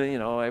came in,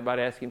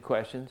 everybody asking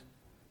questions.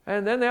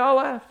 And then they all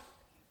left.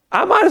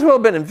 I might as well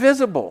have been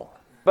invisible.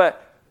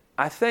 But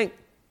I think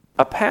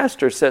a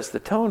pastor sets the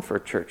tone for a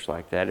church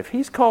like that. If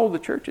he's cold, the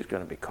church is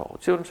going to be cold.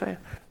 See what I'm saying?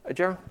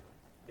 Gerald?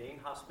 Being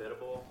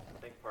hospitable, I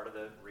think part of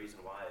the reason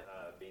why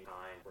being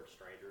kind towards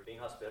strangers, being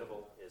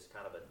hospitable is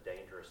kind of a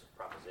dangerous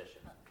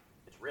proposition.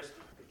 It's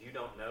risky because you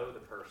don't know the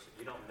person,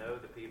 you don't know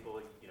the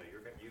people.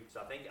 So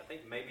I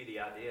think maybe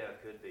the idea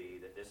could be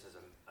that this is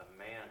a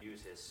man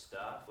use his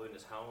stuff, including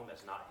his home.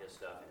 That's not his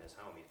stuff in his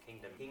home. He's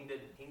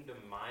kingdom-minded,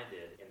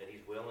 in that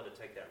he's willing to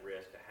take that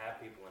risk to have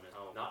people in his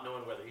home, not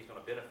knowing whether he's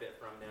going to benefit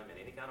from them in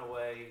any kind of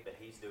way, but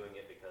he's doing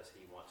it because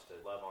he wants to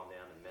love on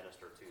them and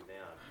minister to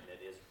them. And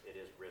it is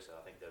risky. I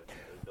think the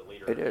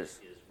leader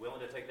is willing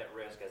to take that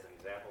risk as an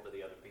example to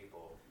the other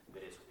people.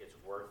 That it's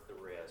worth the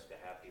risk to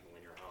have people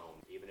in your home,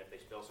 even if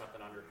they spill something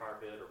under your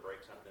carpet or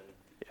break something,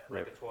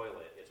 break a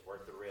toilet. It's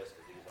worth the risk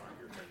because these aren't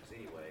your things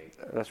anyway.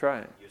 That's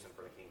right. Use them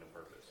for the kingdom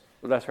purpose.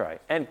 Well, that's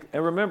right. And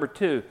remember,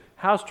 too,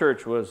 house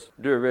church was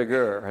de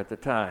rigueur at the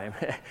time,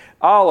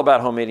 all about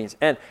home meetings.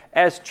 And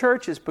as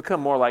churches become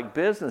more like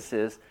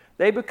businesses,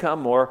 they become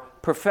more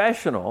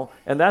professional.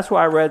 And that's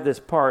why I read this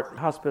part,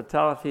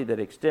 hospitality that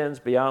extends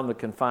beyond the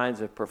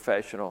confines of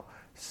professional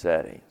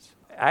settings.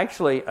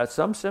 Actually,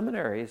 some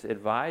seminaries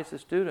advise the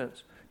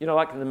students,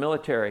 like in the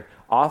military,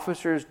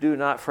 officers do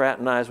not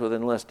fraternize with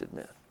enlisted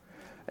men.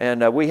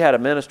 And we had a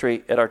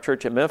ministry at our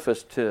church in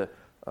Memphis to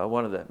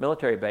one of the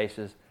military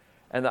bases,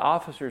 and the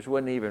officers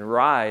wouldn't even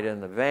ride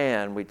in the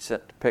van. We'd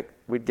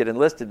get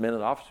enlisted men,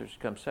 and the officers would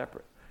come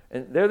separate.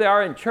 And there they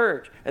are in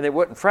church, and they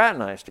wouldn't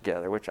fraternize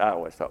together, which I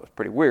always thought was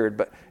pretty weird.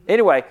 But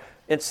anyway,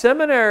 in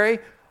seminary,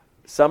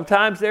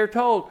 sometimes they're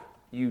told,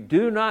 you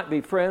do not be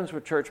friends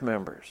with church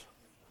members.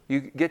 You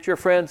get your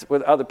friends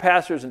with other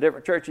pastors in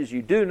different churches.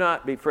 You do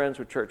not be friends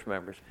with church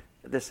members.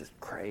 This is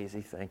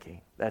crazy thinking.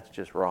 That's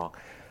just wrong.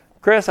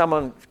 Chris, I'm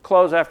going to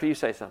close after you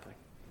say something.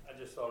 I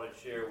just thought I'd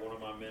share one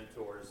of my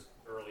mentors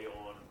early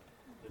on,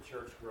 the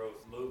church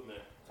growth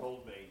movement,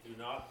 told me, do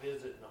not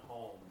visit the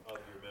home of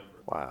your member.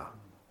 Wow.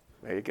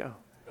 There you go.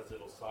 Because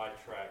it'll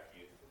sidetrack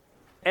you.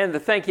 And the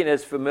thinking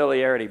is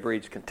familiarity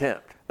breeds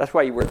contempt. That's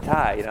why you wear a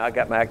tie. I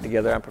got my act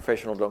together. I'm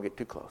professional. Don't get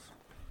too close.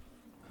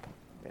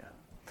 Yeah.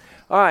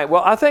 All right.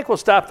 Well, I think we'll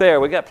stop there.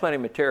 We got plenty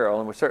of material,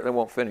 and we certainly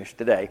won't finish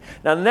today.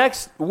 Now,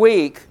 next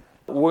week,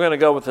 we're going to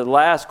go with the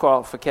last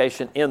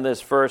qualification in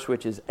this verse,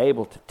 which is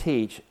able to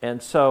teach.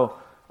 And so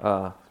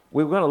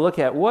we're going to look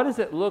at what does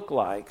it look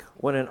like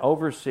when an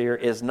overseer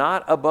is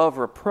not above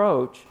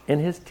reproach in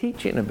his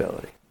teaching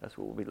ability. That's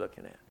what we'll be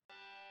looking at.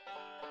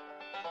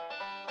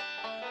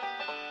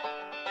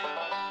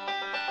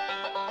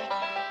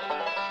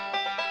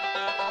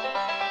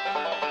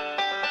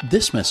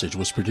 This message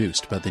was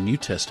produced by the New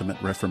Testament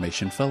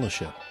Reformation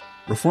Fellowship,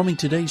 reforming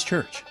today's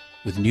church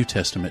with New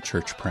Testament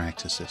church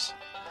practices.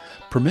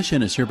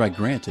 Permission is hereby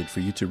granted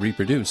for you to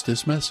reproduce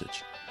this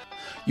message.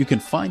 You can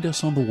find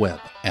us on the web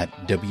at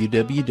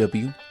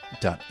www.ntrf.org.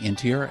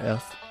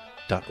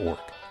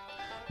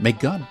 May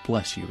God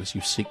bless you as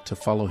you seek to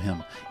follow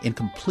Him in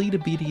complete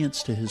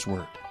obedience to His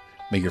Word.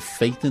 May your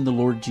faith in the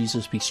Lord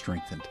Jesus be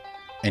strengthened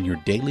and your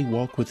daily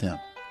walk with Him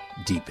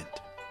deepened.